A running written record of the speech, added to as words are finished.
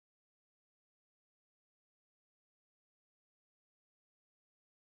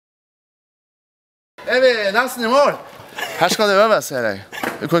Er vi nesten i mål? Her skal det øves, ser jeg.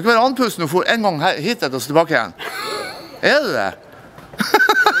 Du kan ikke være andpusten og få en gang hit og så tilbake igjen. Er du det?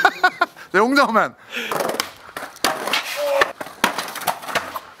 Det er ungdommen.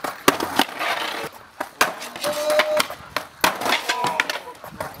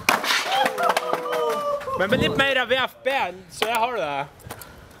 Men med litt mer av VFB, så jeg har det.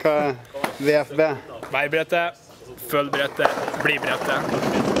 Hva er VFB? Veibrettet, følgebrettet, blibrettet.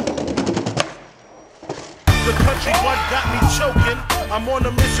 The country blood got me choking. I'm on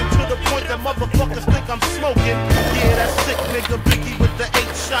a mission to the point that motherfuckers think I'm smoking. Yeah, that sick nigga Biggie with the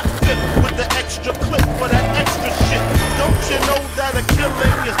 8-shot clip, with the extra clip for that extra shit. Don't you know that a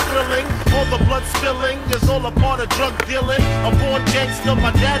killing is thrilling? All the blood spilling is all a part of drug dealing. A born gangster,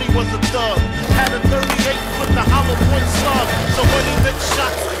 my daddy was a thug. Had a 38 with the hollow point slug. So when he licked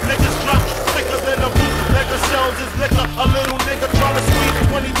shots, niggas drop thicker than a boot. Nigga sells his liquor. A little nigga trying to squeeze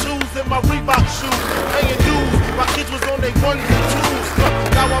 22s in my Reebok shoes. Paying dues, my kids was on their 1s and 2s.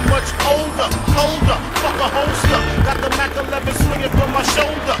 Now I'm much older, fuck a holster. Got the Mac 11 swinging from my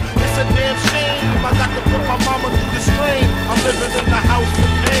shoulder. It's a damn shame, I got to put my mama through the strain. I'm living in the house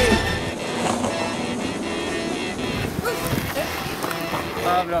with pain.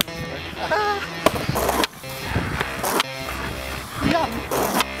 Bra. Ja.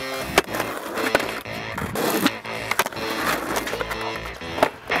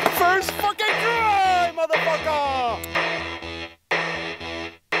 First fucking try, motherfucker!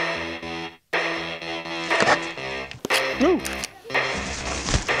 Woo!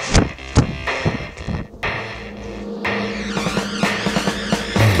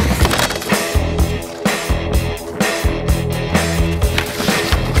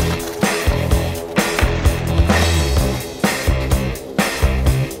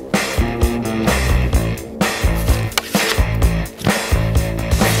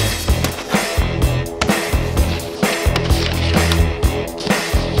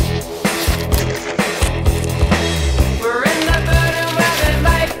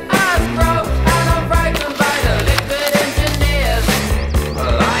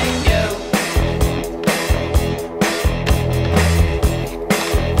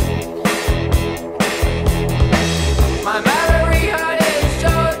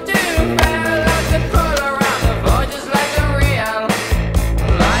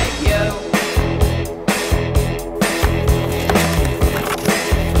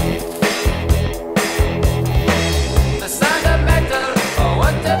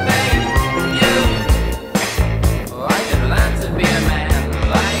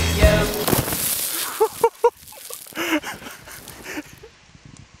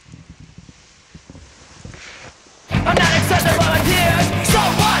 I'm not accepted volunteers. So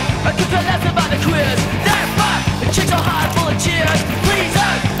what? I could care less about the quiz. They're fun. The chicks are hot, full of cheers.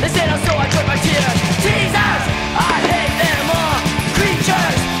 Pleasers. They say no, so I drink my tears. Teasers. I hate them all.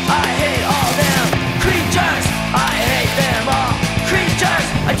 Creatures. I hate all them. Creatures. I hate them all. Creatures.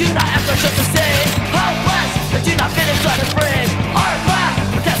 I do not ask just the same. Hopeless. I do not fit inside the frame. Our class.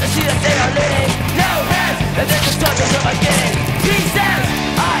 Because I see that they are lame. No heads. And they're just targets of a game. Pieces.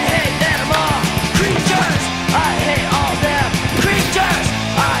 I hate them all. Creatures. I hate all them creatures.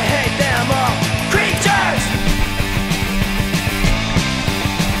 I hate them all creatures.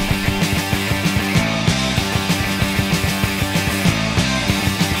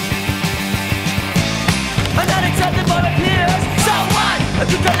 I'm not accepted by my peers. So what? I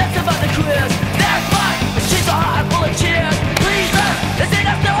could care less about the quiz. They're fun. The streets are hot, full of cheers. Pleasers. They say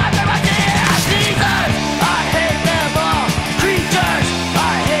that's no after my tears. Teasers. I hate them all creatures.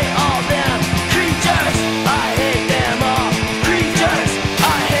 I hate all them creatures. I hate them all creatures.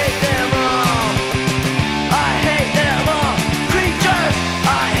 I hate them all. I hate them all creatures.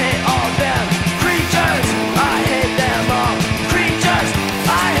 I hate all them creatures. I hate them all creatures.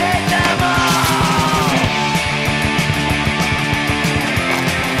 I hate them all.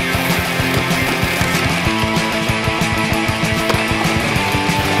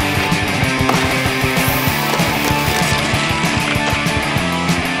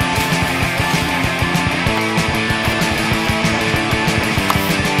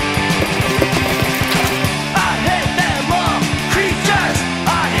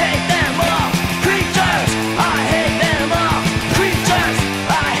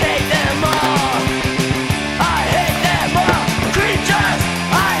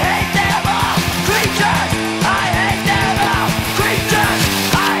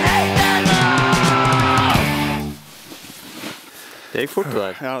 Det gikk fort det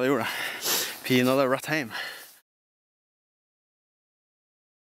der. Ja, det gjorde det. Pinadø rett hjem.